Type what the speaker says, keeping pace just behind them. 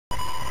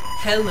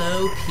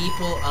Hello,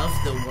 people of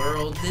the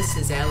world. This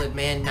is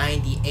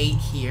AlanMan98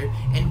 here,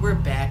 and we're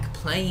back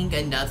playing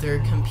another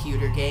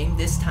computer game.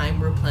 This time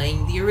we're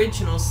playing the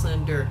original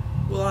Slender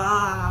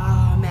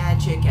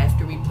magic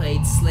after we played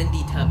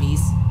Slendy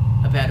Tubbies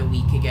about a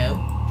week ago.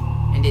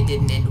 And it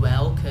didn't end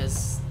well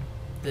because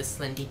the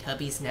Slendy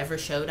Tubbies never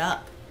showed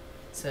up.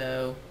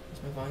 So,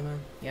 is my volume on?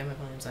 Yeah, my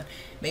volume's on.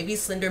 Maybe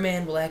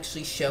Slenderman will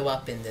actually show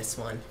up in this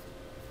one.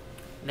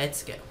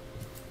 Let's go.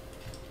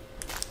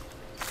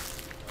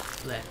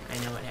 I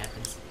know what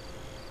happens.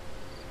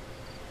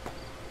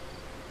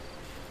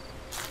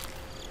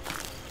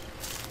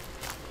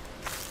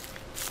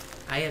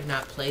 I have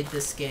not played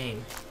this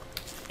game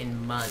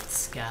in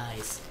months,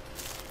 guys.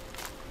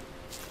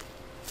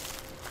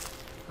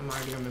 I'm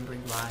already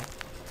remembering why.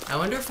 I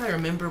wonder if I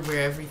remember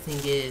where everything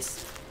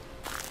is.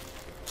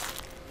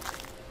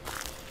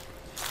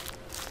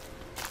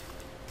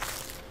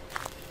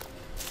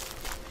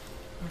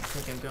 I don't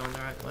think I'm going the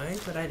right way,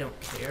 but I don't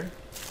care.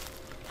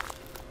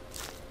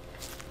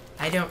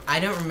 I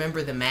don't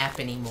remember the map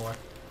anymore.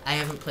 I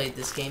haven't played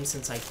this game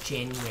since like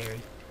January.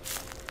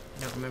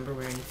 I don't remember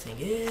where anything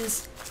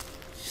is.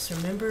 Just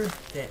remember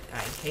that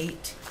I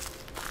hate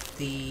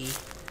the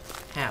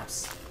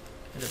house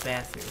or the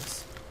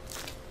bathrooms.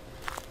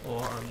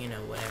 Or, you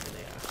know, whatever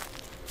they are.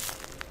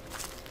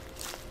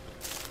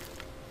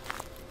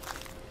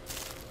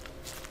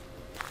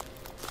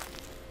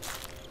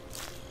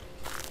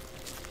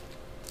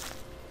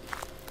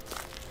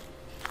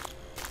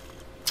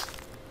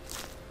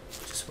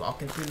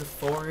 Walking through the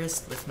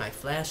forest with my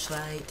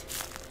flashlight.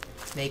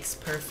 Makes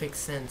perfect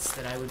sense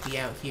that I would be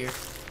out here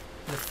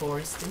in the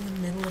forest in the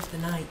middle of the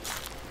night.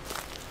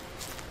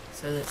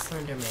 So that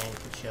Slenderman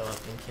could show up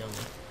and kill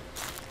me.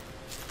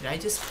 Did I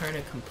just turn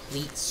a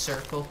complete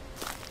circle?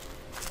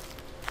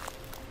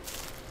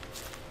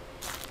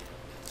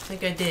 I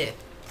think I did.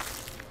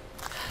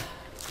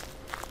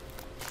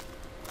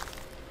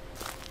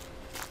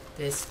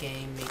 This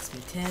game makes me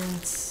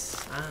tense.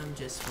 I'm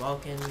just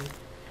walking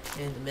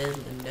in the middle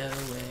of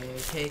nowhere,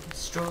 taking a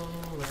stroll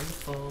around the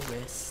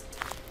forest.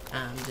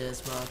 I'm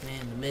just walking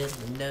in the middle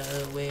of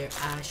nowhere.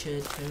 I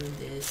should turn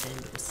this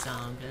into a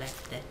song. I'm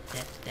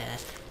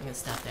gonna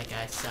stop that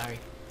guy, sorry.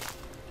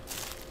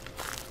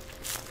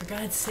 For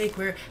God's sake,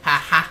 where?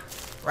 Ha ha!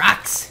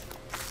 Rocks!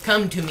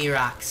 Come to me,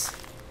 rocks!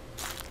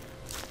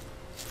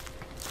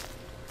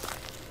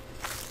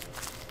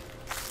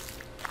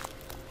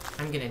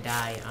 I'm gonna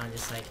die on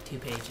just like 2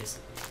 pages.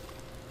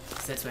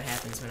 'Cause that's what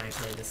happens when I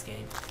play this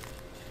game.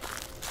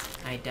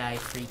 I die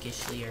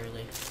freakishly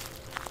early.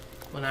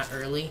 Well, not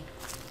early.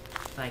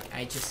 Like,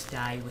 I just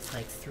die with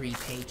like 3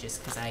 pages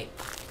because I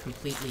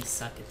completely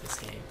suck at this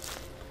game.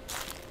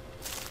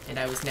 And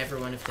I was never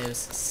one of those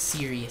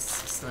serious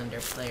Slender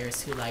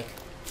players who like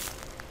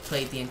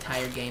played the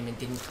entire game and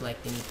didn't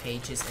collect any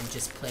pages and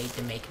just played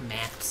to make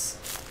maps.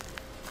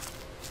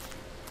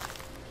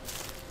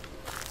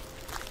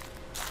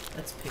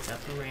 Let's pick up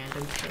a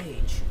random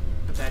page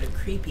about a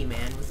creepy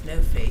man with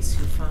no face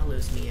who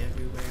follows me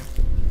everywhere.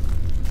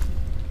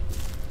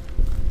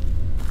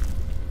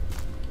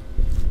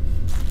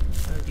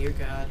 Oh dear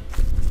God,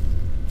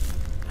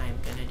 I'm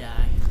gonna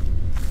die.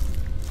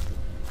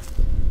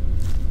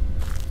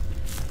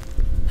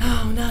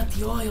 Oh, not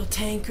the oil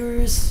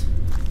tankers!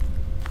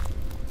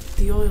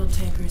 The oil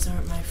tankers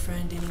aren't my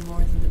friend any more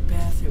than the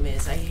bathroom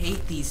is. I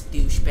hate these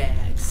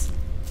douchebags.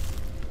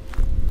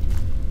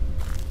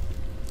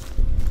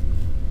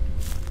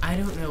 I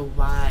don't know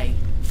why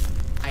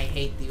I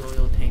hate the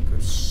oil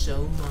tankers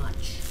so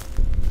much,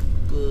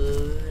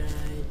 but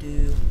I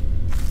do.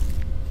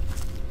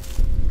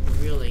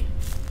 Really,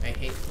 I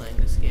hate playing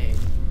this game.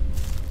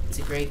 It's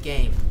a great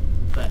game,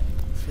 but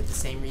for the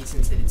same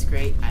reasons that it's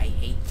great, I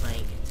hate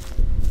playing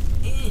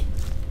it.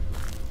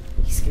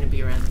 He's gonna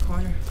be around the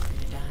corner. I'm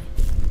gonna die.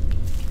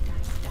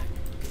 Die.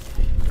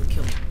 Don't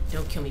kill me.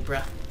 Don't kill me,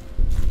 bruh.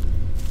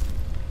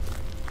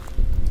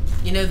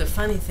 You know, the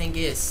funny thing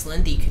is,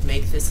 Slendy could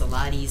make this a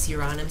lot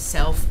easier on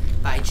himself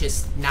by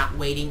just not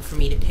waiting for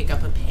me to pick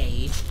up a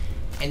page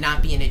and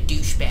not being a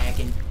douchebag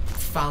and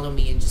follow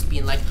me and just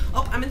being like,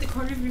 oh, I'm in the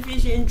corner of your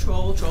vision,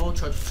 troll, lo.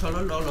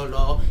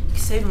 You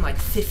could save him like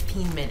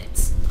 15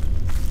 minutes.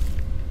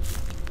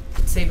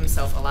 Could save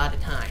himself a lot of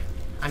time.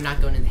 I'm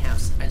not going in the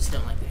house. I just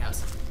don't like the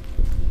house.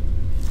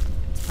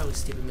 It's probably a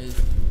stupid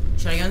move.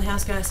 Should I go in the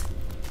house, guys?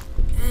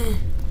 I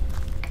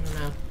don't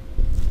know.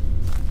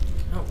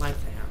 I don't like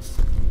the house.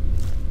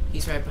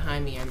 He's right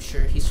behind me, I'm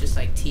sure. He's just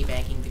like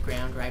teabagging the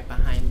ground right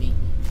behind me.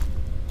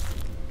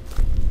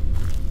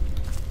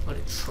 What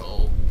a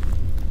troll.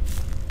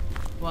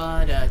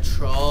 What a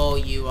troll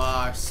you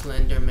are,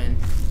 Slenderman.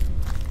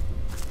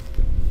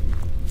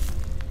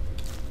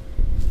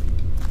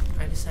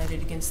 I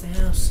decided against the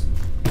house.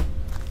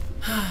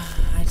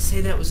 I'd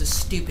say that was a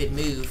stupid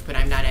move, but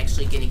I'm not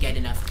actually going to get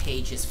enough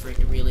pages for it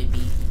to really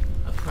be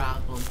a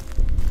problem.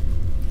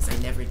 Because I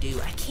never do.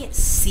 I can't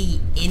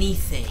see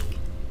anything.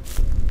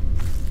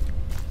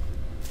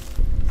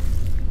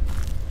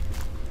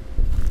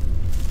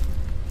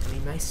 I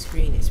mean, my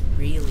screen is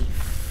really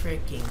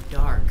freaking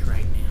dark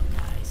right now,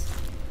 guys.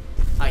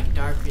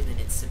 darker than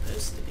it's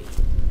supposed to be.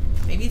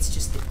 Maybe it's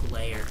just the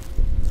glare.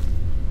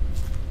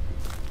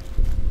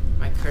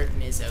 My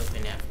curtain is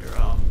open after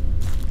all.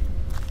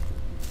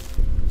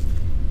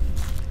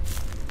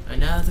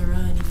 Another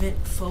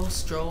uneventful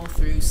stroll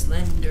through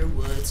Slender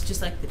Woods,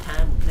 just like the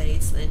time we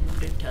played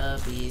Slender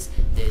Tubbies.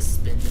 This has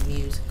been the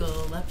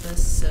musical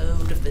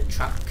episode of the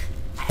truck.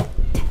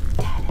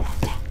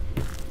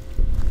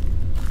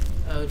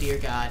 Oh dear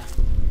God.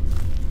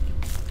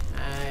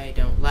 I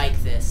don't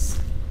like this.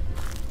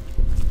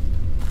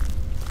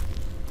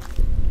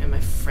 And my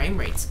frame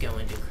rate's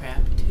going to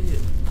crap too.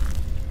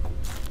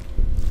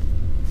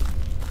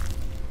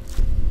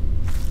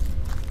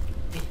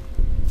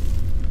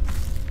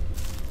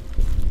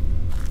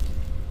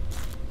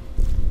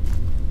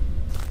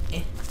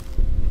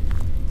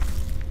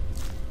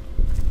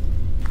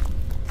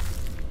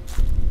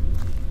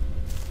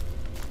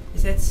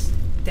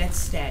 That's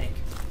static.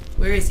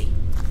 Where is he?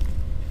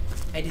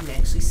 I didn't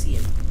actually see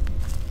him.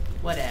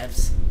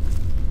 Whatevs.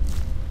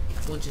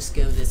 We'll just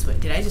go this way.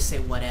 Did I just say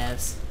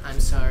whatevs? I'm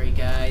sorry,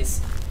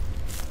 guys.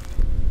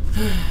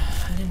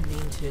 I didn't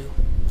mean to.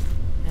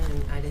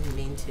 I didn't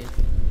mean to.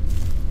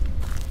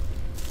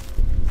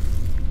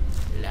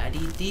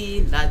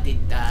 La-dee-dee,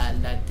 la-dee-da,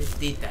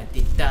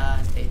 la-dee-dee-da-dee-da,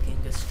 taking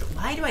a stroll.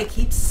 Why do I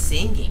keep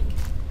singing?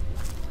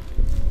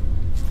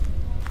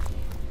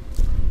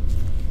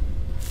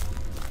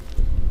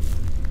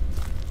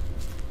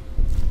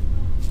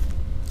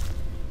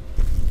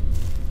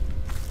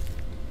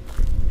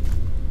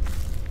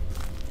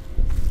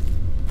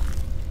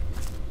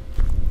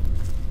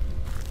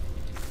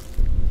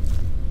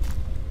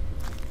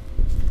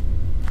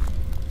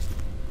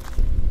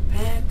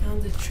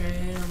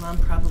 I'm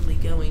probably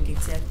going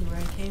exactly where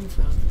I came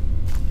from.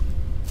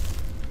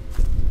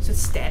 Is it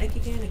static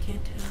again? I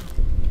can't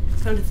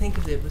tell. Come to think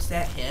of it, was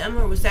that him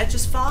or was that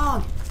just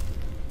fog?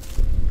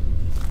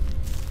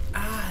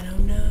 I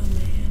don't know,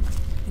 man.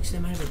 Actually,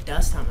 there might have been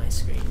dust on my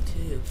screen,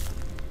 too.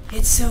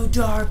 It's so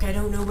dark, I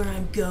don't know where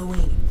I'm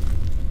going.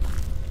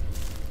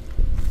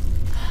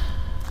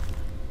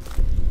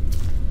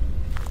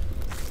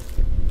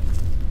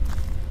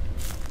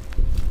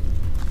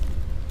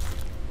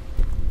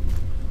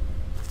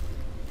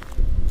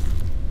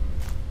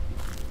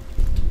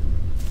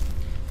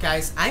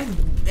 Guys,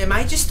 am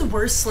I just the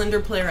worst Slender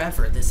player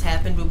ever? This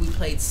happened when we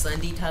played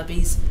Slendy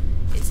Tubbies.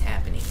 It's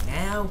happening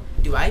now.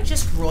 Do I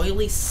just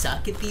royally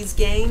suck at these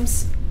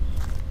games?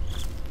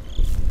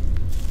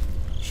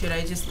 Should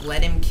I just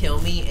let him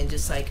kill me and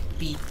just, like,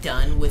 be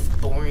done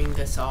with boring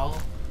us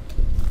all?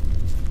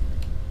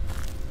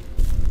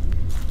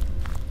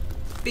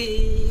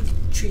 Big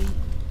tree.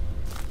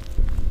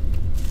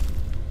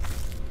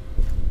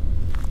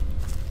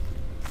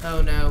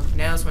 Oh no,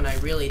 now's when I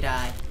really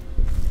die.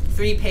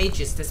 3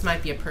 pages. This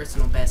might be a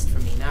personal best for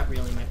me. Not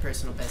really. My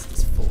personal best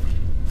is 4.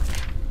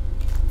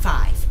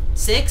 5.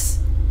 6?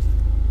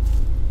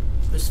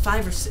 It was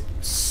 5 or 6.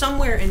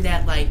 Somewhere in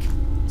that, like,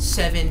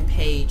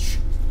 7-page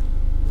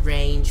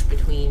range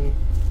between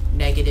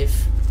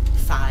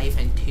 -5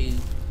 and 2.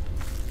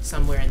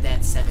 Somewhere in that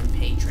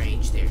 7-page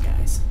range there,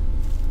 guys.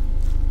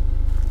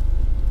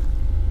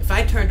 If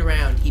I turned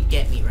around, he'd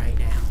get me right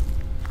now.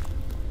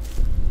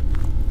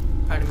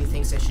 Part of me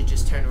thinks I should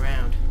just turn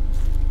around.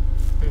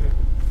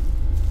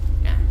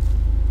 Yeah.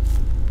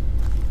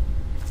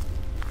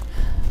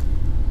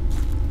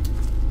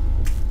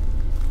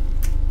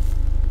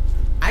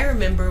 I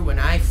remember when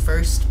I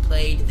first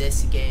played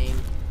this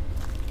game,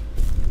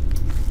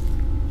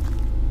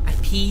 I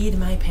peed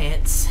my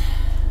pants.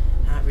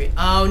 Not really.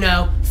 Oh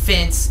no,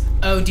 fence.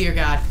 Oh dear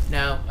God,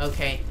 no.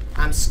 Okay,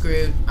 I'm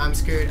screwed. I'm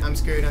screwed. I'm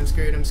screwed. I'm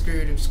screwed. I'm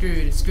screwed. I'm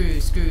screwed. I'm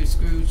screwed. Screwed.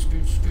 Screwed.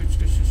 Screwed. Screwed.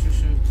 Screwed.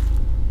 Screwed.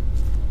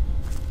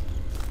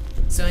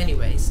 So,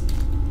 anyways.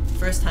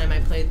 First time I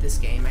played this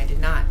game, I did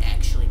not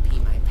actually pee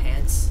my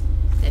pants.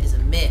 That is a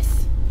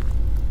myth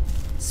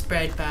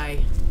spread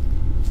by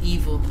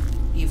evil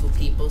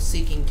people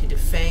seeking to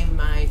defame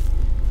my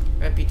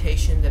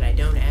reputation that I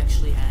don't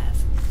actually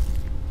have.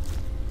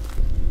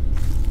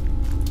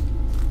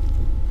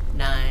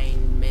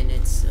 9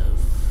 minutes of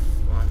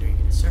wandering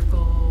in a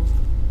circle.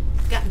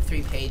 Gotten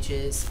 3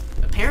 pages.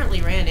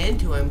 Apparently ran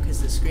into him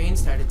because the screen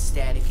started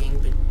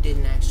staticking, but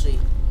didn't actually,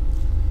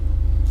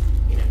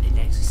 didn't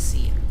actually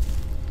see him.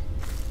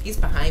 He's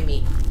behind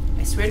me.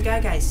 I swear to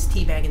God, guys,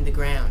 he's teabagging the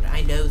ground.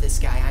 I know this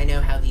guy. I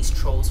know how these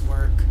trolls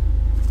work.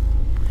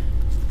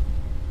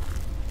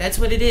 That's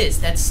what it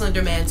is. That's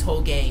Slenderman's whole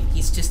game.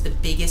 He's just the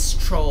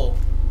biggest troll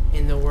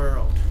in the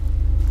world.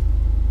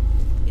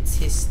 It's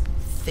his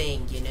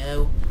thing, you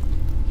know?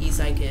 He's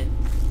like a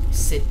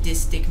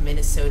sadistic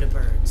Minnesota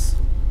Birds.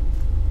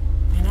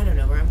 Man, I don't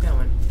know where I'm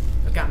going.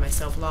 I've got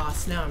myself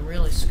lost. Now I'm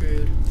really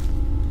screwed.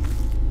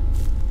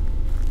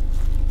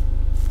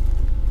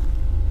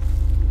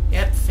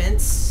 Yep,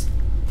 fence.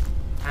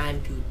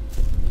 Time to...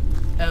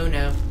 Oh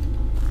no.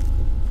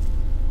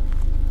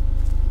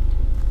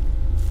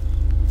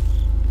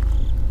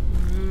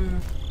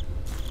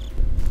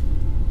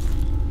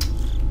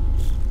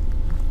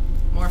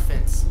 More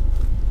fence.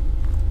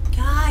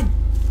 God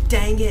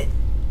dang it.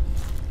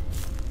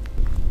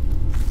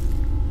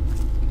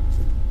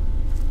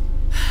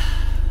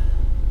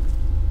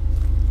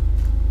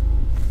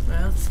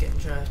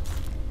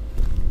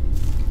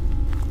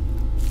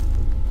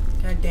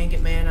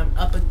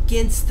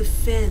 against the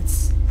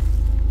fence.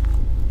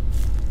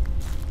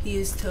 He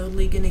is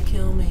totally gonna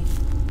kill me.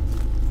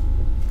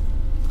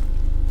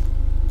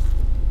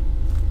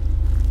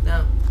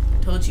 No,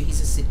 I told you he's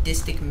a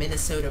sadistic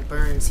Minnesota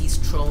Burns. He's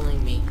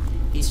trolling me.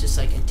 He's just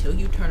like, until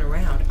you turn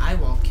around, I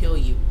won't kill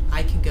you.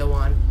 I can go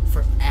on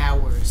for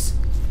hours.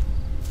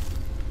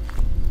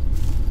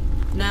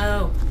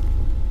 No.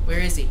 Where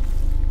is he?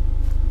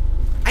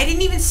 I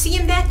didn't even see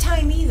him that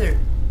time either.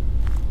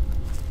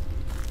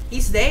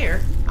 He's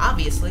there,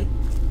 obviously.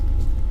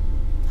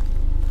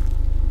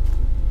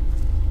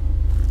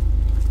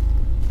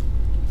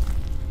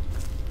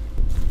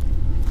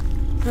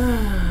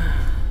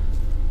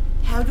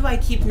 How do I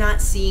keep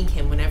not seeing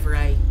him whenever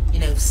I,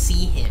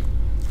 see him?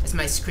 Is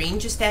my screen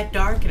just that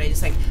dark and I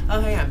just like,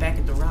 oh hey, I'm back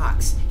at the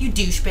rocks. You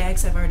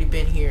douchebags, I've already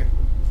been here.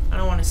 I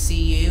don't want to see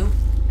you.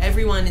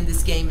 Everyone in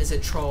this game is a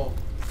troll.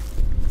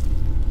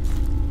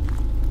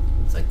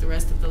 It's like the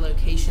rest of the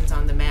locations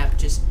on the map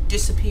just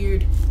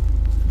disappeared.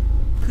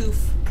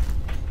 Poof.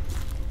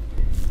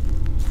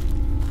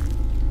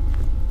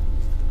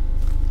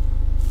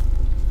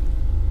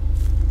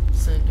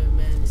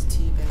 Slenderman is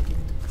teabagging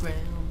the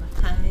ground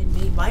behind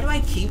me. Why do I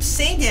keep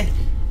singing?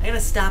 I gotta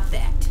stop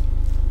that.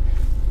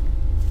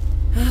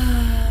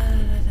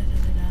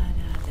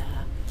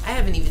 I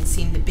haven't even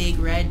seen the big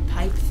red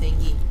pipe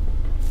thingy.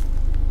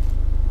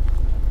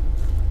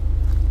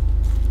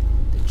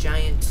 The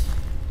giant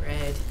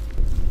red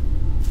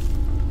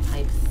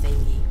pipe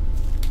thingy.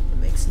 It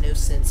makes no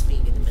sense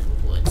being in the middle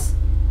of the woods.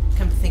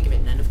 Come to think of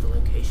it, none of the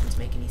locations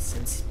make any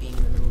sense being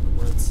in the middle of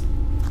the woods.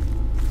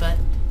 But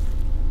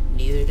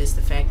neither does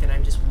the fact that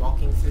I'm just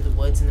walking through the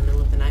woods in the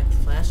middle of the night with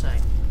a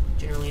flashlight.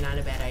 Generally not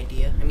a bad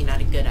idea. I mean,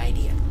 not a good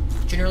idea.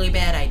 Generally a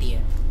bad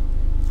idea.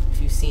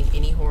 If you've seen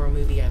any horror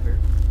movie ever,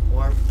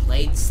 or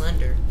played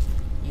Slender,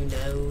 you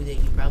know that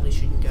you probably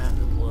shouldn't go out in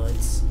the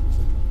woods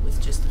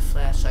with just a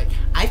flashlight.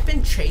 I've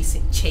been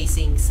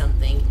chasing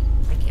something.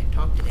 I can't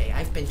talk today.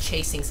 I've been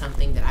chasing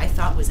something that I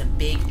thought was a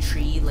big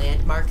tree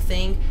landmark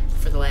thing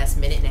for the last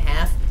minute and a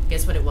half.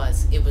 Guess what it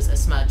was? It was a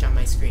smudge on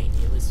my screen.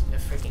 It was a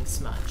freaking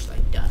smudge,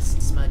 like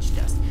dust, smudge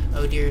dust.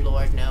 Oh dear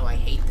Lord, no, I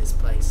hate this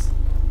place.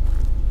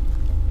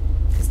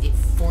 Because it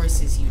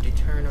forces you to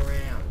turn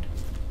around,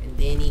 and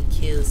then he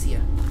kills you.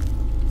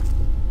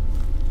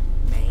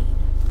 Man.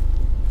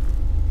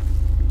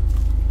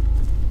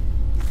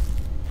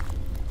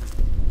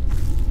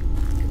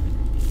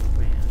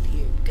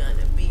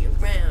 Gonna be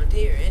around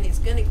here, and he's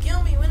gonna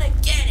kill me when I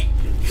get it.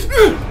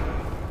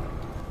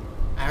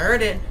 I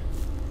heard it.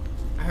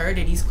 I heard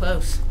it. He's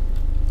close.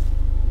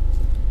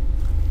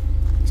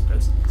 He's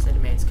close.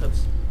 Slenderman's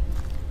close.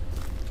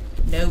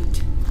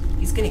 Note.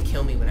 He's gonna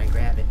kill me when I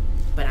grab it.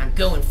 But I'm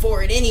going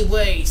for it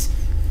anyways.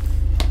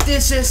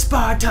 This is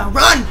Sparta.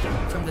 Run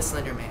from the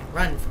Slenderman.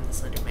 Run from the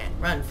Slenderman.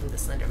 Run from the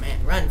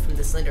Slenderman. Run from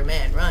the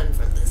Slenderman. Run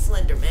from the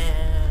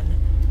Slenderman.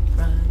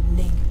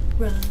 Running,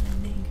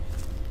 running,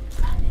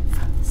 running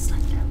from the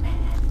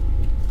Slenderman.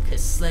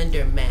 Cause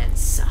Slenderman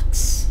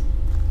sucks.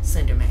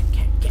 Slenderman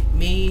can't get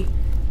me.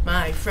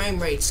 My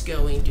frame rate's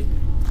going to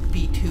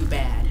be too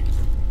bad.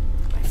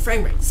 My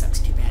frame rate sucks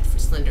too bad for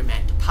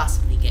Slenderman to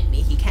possibly get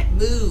me. He can't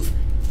move.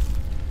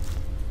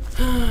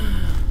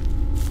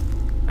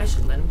 I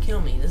should let him kill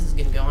me. This is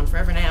gonna go on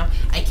forever now.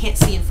 I can't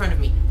see in front of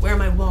me. Where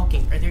am I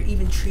walking? Are there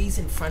even trees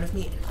in front of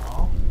me at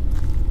all?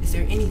 Is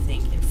there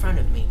anything in front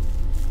of me?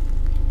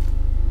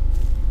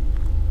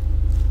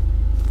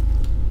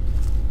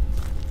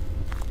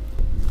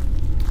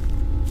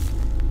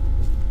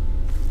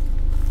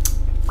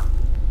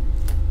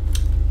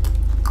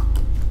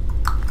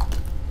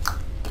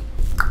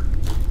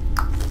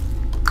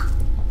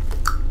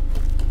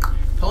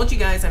 Told you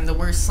guys I'm the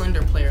worst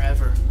Slender player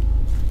ever.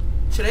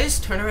 Should I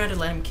just turn around and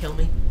let him kill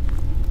me?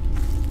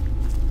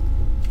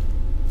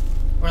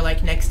 Or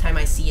like next time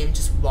I see him,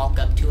 just walk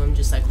up to him,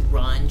 just like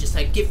run, just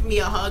like give me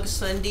a hug,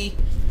 Slendy.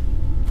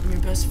 I'm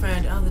your best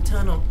friend. Oh, the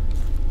tunnel.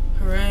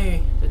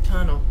 Hooray, the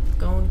tunnel.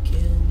 Gonna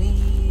kill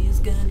me, is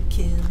gonna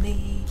kill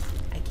me.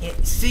 I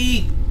can't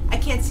see. I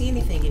can't see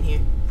anything in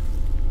here.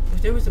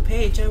 If there was a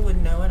page, I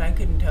wouldn't know it. I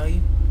couldn't tell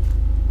you.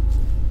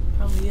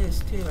 Probably is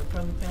too. I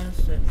probably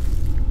passed it.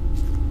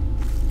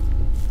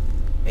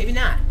 Maybe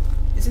not.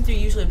 Isn't there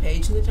usually a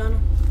page in the tunnel?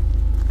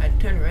 I'd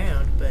turn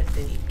around, but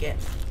then you'd get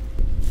me.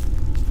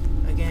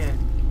 Again.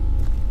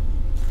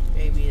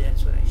 Maybe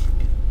that's what I should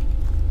do.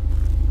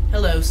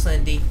 Hello,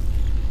 Slendy.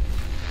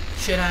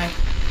 Should I?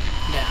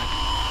 No.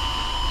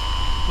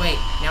 Wait,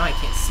 now I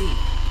can't see.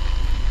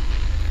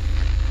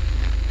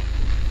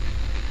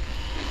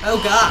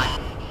 Oh god!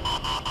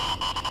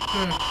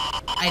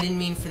 I didn't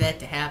mean for that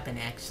to happen,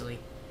 actually.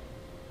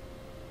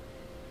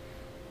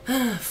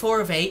 4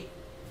 of 8.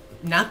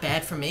 Not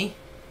bad for me.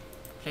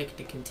 Click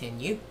to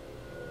continue.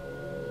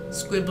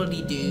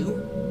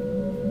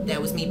 Scribbly-doo.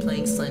 That was me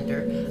playing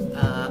Slender.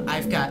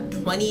 I've got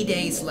 20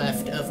 days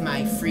left of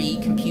my free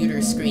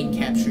computer screen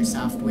capture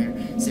software.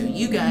 So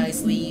you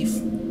guys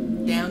leave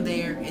down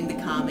there in the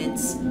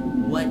comments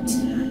what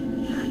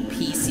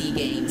PC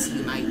games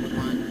you might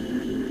want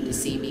to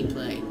see me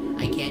play.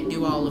 I can't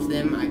do all of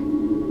them.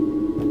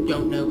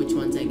 don't know which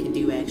ones I can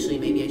do, actually.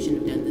 Maybe I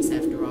shouldn't have done this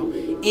after all.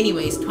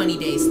 Anyways, 20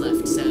 days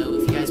left, so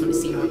if you guys want to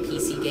see more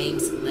PC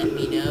games, let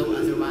me know.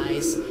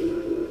 Otherwise,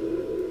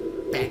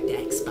 back to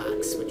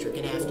Xbox, which we're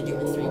going to have to do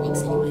in 3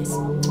 weeks anyways.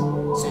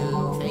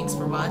 So, thanks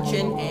for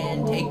watching,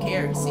 and take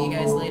care. See you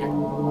guys later.